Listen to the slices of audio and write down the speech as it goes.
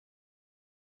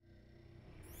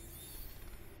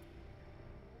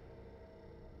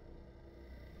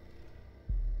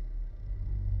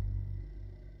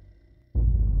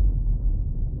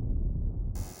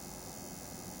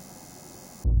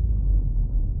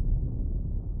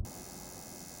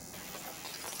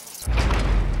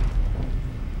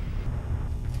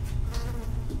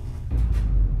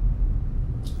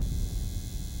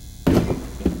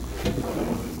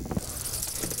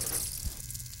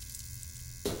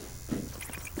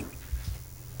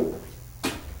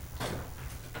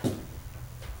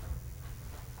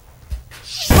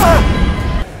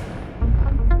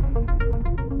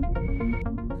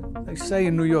say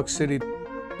in New York City,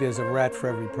 there's a rat for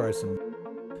every person.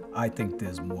 I think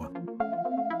there's more.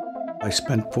 I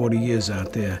spent 40 years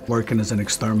out there working as an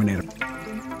exterminator.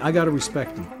 I gotta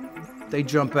respect them. They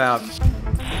jump out,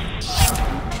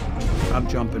 I'm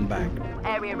jumping back.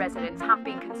 Area residents have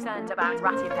been concerned about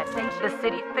rat infestation. The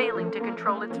city failing to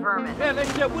control its vermin. Yeah, they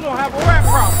said we don't have a rat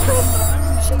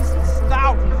problem. Jesus,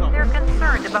 thousands of them. They're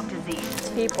concerned about disease.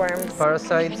 Tapeworms.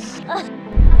 Parasites.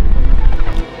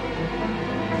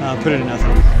 Put it in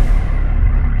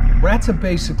nothing. Rats are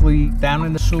basically down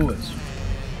in the sewers.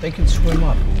 They can swim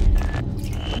up.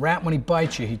 A rat, when he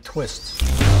bites you, he twists.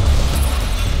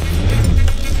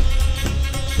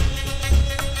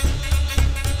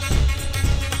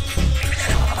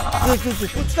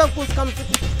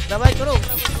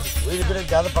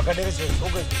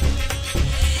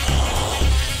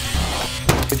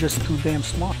 They're just too damn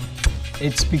smart.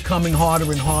 It's becoming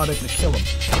harder and harder to kill them.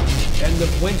 End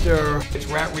of winter, it's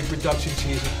rat reproduction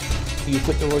season. You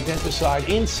put the rodenticide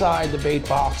inside the bait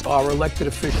box. Our elected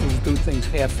officials do things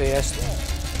half-assed.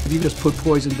 If you just put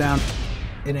poison down,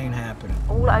 it ain't happening.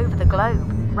 All over the globe,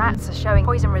 rats are showing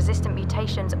poison-resistant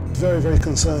mutations. Very, very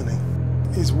concerning.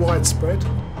 It's widespread.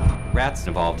 Rats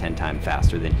evolve 10 times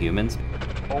faster than humans.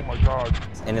 Oh my God.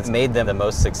 And it's made them the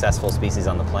most successful species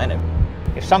on the planet.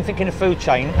 If something in the food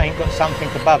chain ain't got something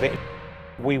above it,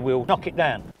 we will knock it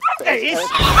down. There it is!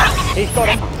 He's got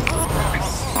him.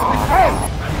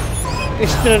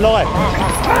 It's still alive.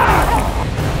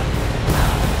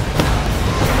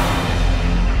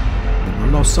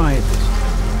 I'm no scientist.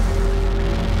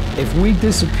 If we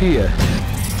disappear,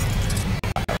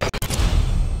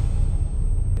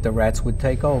 the rats would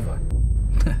take over.